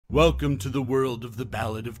Welcome to the world of the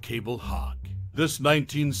Ballad of Cable Hogue. This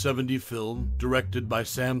 1970 film, directed by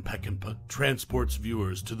Sam Peckinpah, transports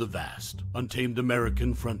viewers to the vast, untamed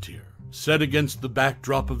American frontier. Set against the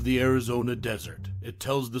backdrop of the Arizona desert, it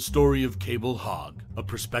tells the story of Cable Hogue, a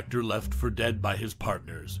prospector left for dead by his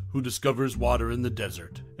partners, who discovers water in the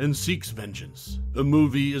desert and seeks vengeance. The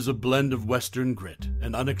movie is a blend of Western grit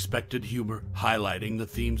and unexpected humor, highlighting the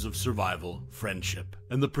themes of survival, friendship,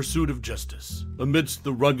 and the pursuit of justice. Amidst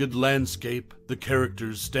the rugged landscape, the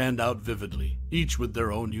characters stand out vividly, each with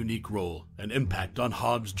their own unique role and impact on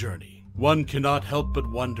Hogue's journey. One cannot help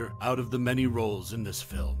but wonder, out of the many roles in this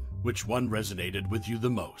film, which one resonated with you the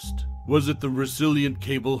most? Was it the resilient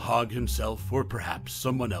Cable Hogue himself, or perhaps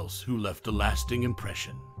someone else who left a lasting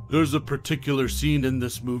impression? There's a particular scene in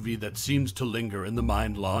this movie that seems to linger in the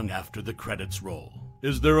mind long after the credits roll.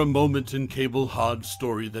 Is there a moment in Cable Hogue's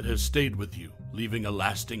story that has stayed with you, leaving a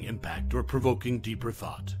lasting impact or provoking deeper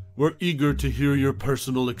thought? We're eager to hear your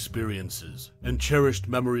personal experiences and cherished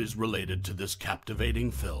memories related to this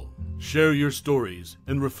captivating film. Share your stories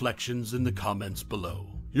and reflections in the comments below.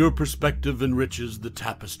 Your perspective enriches the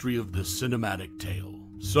tapestry of this cinematic tale.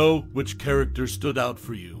 So, which character stood out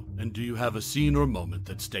for you, and do you have a scene or moment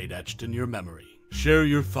that stayed etched in your memory? Share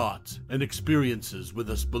your thoughts and experiences with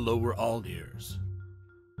us below. We're all ears.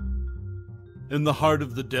 In the heart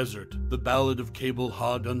of the desert, the Ballad of Cable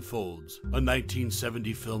Hogue unfolds, a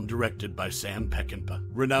 1970 film directed by Sam Peckinpah,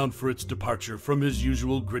 renowned for its departure from his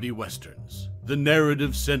usual gritty westerns. The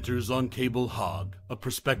narrative centers on Cable Hogue, a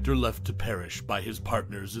prospector left to perish by his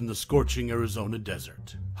partners in the scorching Arizona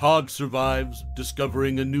desert. Hogue survives,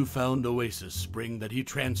 discovering a newfound oasis spring that he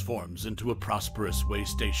transforms into a prosperous way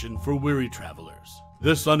station for weary travelers.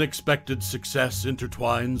 This unexpected success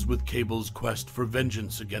intertwines with Cable's quest for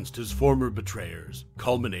vengeance against his former betrayers,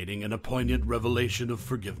 culminating in a poignant revelation of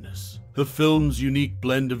forgiveness. The film's unique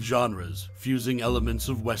blend of genres, fusing elements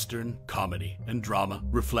of Western, comedy, and drama,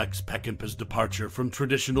 reflects Peckinpah's departure from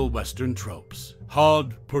traditional Western tropes.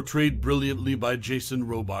 Hogue, portrayed brilliantly by Jason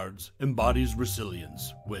Robards, embodies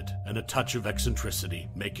resilience, wit, and a touch of eccentricity,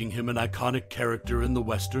 making him an iconic character in the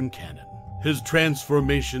Western canon. His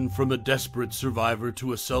transformation from a desperate survivor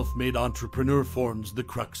to a self-made entrepreneur forms the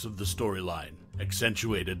crux of the storyline,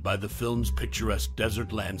 accentuated by the film's picturesque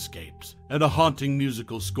desert landscapes and a haunting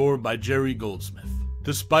musical score by Jerry Goldsmith.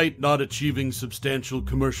 Despite not achieving substantial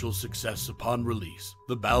commercial success upon release,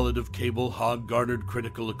 the Ballad of Cable Hogue garnered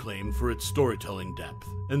critical acclaim for its storytelling depth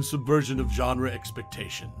and subversion of genre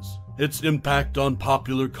expectations. Its impact on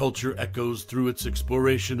popular culture echoes through its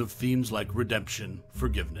exploration of themes like redemption,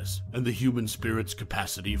 forgiveness, and the human spirit's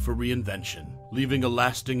capacity for reinvention, leaving a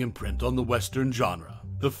lasting imprint on the Western genre.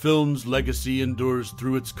 The film's legacy endures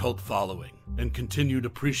through its cult following and continued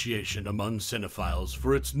appreciation among cinephiles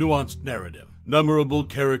for its nuanced narrative, memorable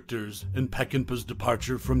characters, and Peckinpah's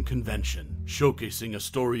departure from convention, showcasing a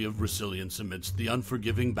story of resilience amidst the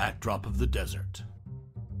unforgiving backdrop of the desert.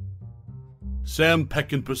 Sam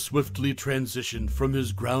Peckinpah swiftly transitioned from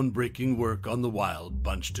his groundbreaking work on The Wild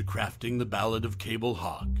Bunch to crafting the Ballad of Cable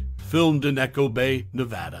Hogue. Filmed in Echo Bay,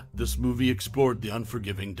 Nevada, this movie explored the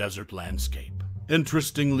unforgiving desert landscape.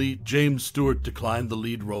 Interestingly, James Stewart declined the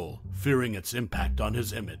lead role, fearing its impact on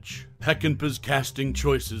his image. Peckinpah's casting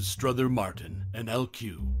choices, Strother Martin and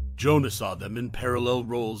L.Q. Jonah, saw them in parallel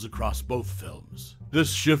roles across both films.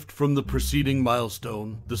 This shift from the preceding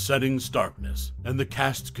milestone, the setting's starkness, and the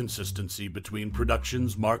cast's consistency between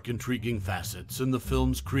productions mark intriguing facets in the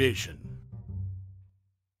film's creation.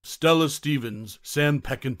 Stella Stevens, Sam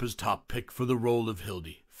Peckinpah's top pick for the role of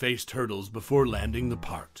Hildy, faced hurdles before landing the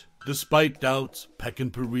part. Despite doubts,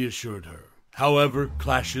 Peckinpah reassured her. However,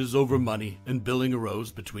 clashes over money and billing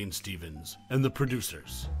arose between Stevens and the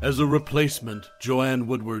producers. As a replacement, Joanne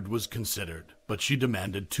Woodward was considered, but she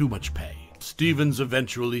demanded too much pay. Stevens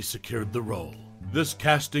eventually secured the role. This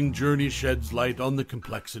casting journey sheds light on the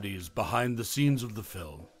complexities behind the scenes of the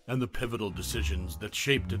film and the pivotal decisions that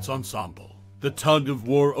shaped its ensemble. The tug of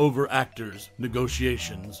war over actors,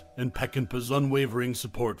 negotiations, and Peckinpah's unwavering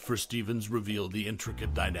support for Stevens reveal the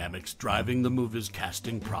intricate dynamics driving the movie's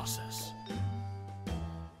casting process.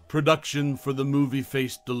 Production for the movie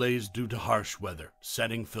faced delays due to harsh weather,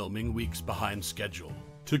 setting filming weeks behind schedule.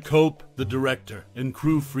 To cope, the director and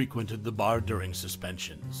crew frequented the bar during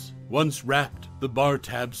suspensions. Once wrapped, the bar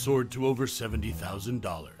tab soared to over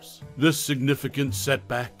 $70,000. This significant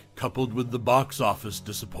setback, coupled with the box office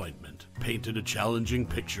disappointment, painted a challenging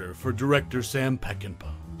picture for director Sam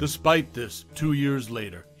Peckinpah. Despite this, 2 years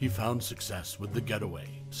later, he found success with The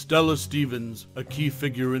Getaway. Stella Stevens, a key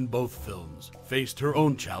figure in both films, faced her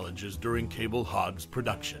own challenges during Cable Hogue's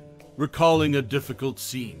production. Recalling a difficult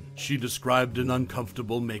scene, she described an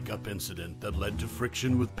uncomfortable makeup incident that led to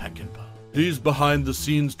friction with Peckinpah. These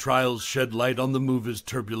behind-the-scenes trials shed light on the movie's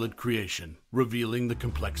turbulent creation, revealing the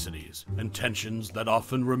complexities and tensions that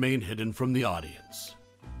often remain hidden from the audience.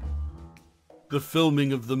 The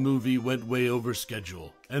filming of the movie went way over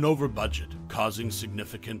schedule and over budget, causing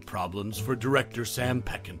significant problems for director Sam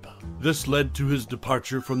Peckinpah. This led to his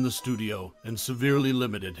departure from the studio and severely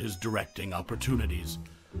limited his directing opportunities.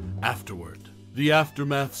 Afterward, the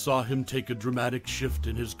aftermath saw him take a dramatic shift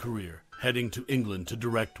in his career, heading to England to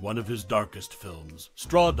direct one of his darkest films,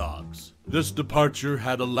 Straw Dogs. This departure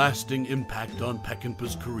had a lasting impact on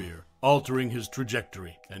Peckinpah's career, altering his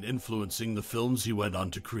trajectory and influencing the films he went on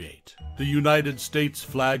to create. The United States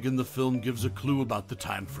flag in the film gives a clue about the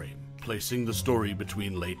time frame, placing the story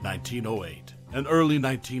between late 1908 and early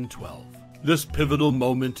 1912. This pivotal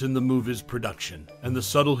moment in the movie's production and the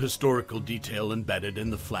subtle historical detail embedded in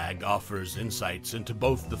the flag offers insights into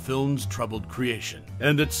both the film's troubled creation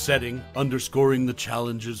and its setting, underscoring the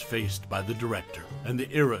challenges faced by the director and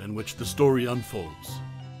the era in which the story unfolds.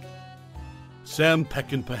 Sam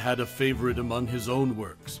Peckinpah had a favorite among his own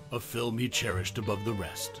works, a film he cherished above the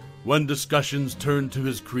rest. When discussions turned to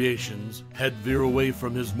his creations, he'd veer away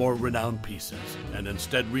from his more renowned pieces and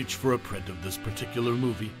instead reach for a print of this particular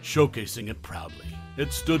movie, showcasing it proudly.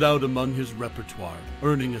 It stood out among his repertoire,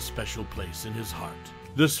 earning a special place in his heart.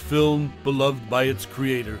 This film, beloved by its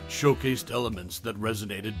creator, showcased elements that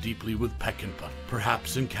resonated deeply with Peckinpah,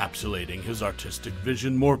 perhaps encapsulating his artistic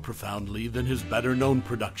vision more profoundly than his better-known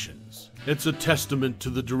productions. It's a testament to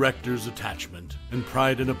the director's attachment and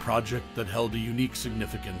pride in a project that held a unique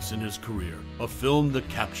significance in his career, a film that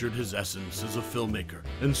captured his essence as a filmmaker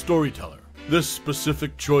and storyteller. This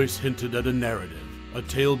specific choice hinted at a narrative, a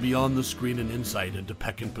tale beyond the screen, and insight into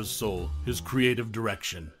Peckinpah's soul, his creative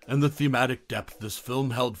direction, and the thematic depth this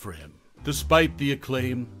film held for him. Despite the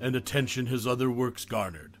acclaim and attention his other works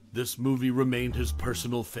garnered, this movie remained his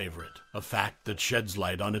personal favorite, a fact that sheds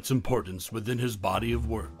light on its importance within his body of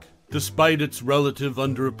work. Despite its relative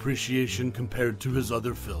underappreciation compared to his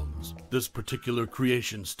other films, this particular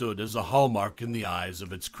creation stood as a hallmark in the eyes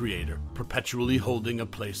of its creator, perpetually holding a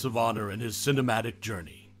place of honor in his cinematic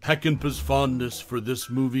journey. Peckinpah's fondness for this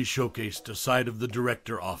movie showcased a side of the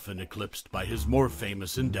director often eclipsed by his more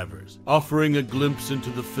famous endeavors, offering a glimpse into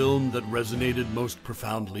the film that resonated most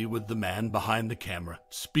profoundly with the man behind the camera,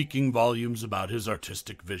 speaking volumes about his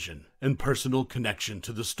artistic vision and personal connection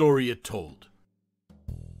to the story it told.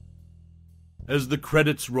 As the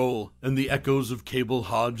credits roll and the echoes of Cable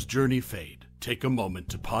Hogue's journey fade, take a moment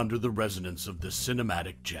to ponder the resonance of this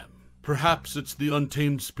cinematic gem. Perhaps it's the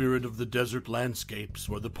untamed spirit of the desert landscapes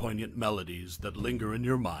or the poignant melodies that linger in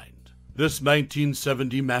your mind. This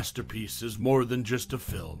 1970 masterpiece is more than just a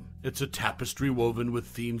film. It's a tapestry woven with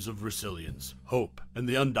themes of resilience, hope, and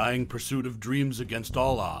the undying pursuit of dreams against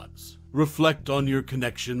all odds. Reflect on your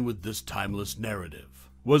connection with this timeless narrative.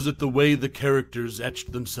 Was it the way the characters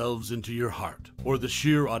etched themselves into your heart, or the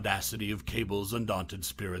sheer audacity of Cable's undaunted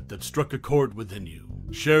spirit that struck a chord within you?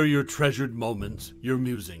 Share your treasured moments, your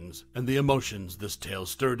musings, and the emotions this tale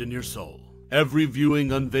stirred in your soul. Every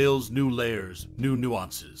viewing unveils new layers, new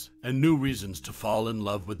nuances, and new reasons to fall in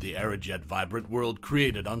love with the arid yet vibrant world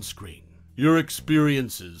created on screen. Your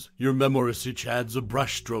experiences, your memories each adds a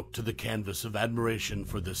brushstroke to the canvas of admiration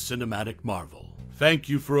for this cinematic marvel. Thank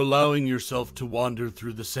you for allowing yourself to wander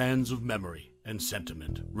through the sands of memory and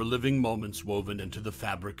sentiment, reliving moments woven into the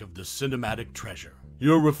fabric of this cinematic treasure.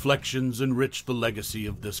 Your reflections enrich the legacy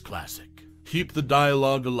of this classic. Keep the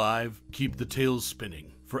dialogue alive, keep the tales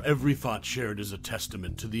spinning, for every thought shared is a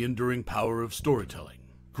testament to the enduring power of storytelling.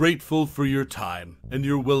 Grateful for your time and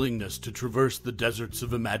your willingness to traverse the deserts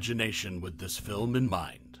of imagination with this film in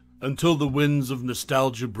mind. Until the winds of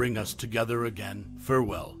nostalgia bring us together again,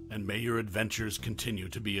 farewell, and may your adventures continue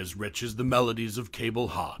to be as rich as the melodies of Cable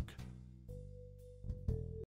Hogue.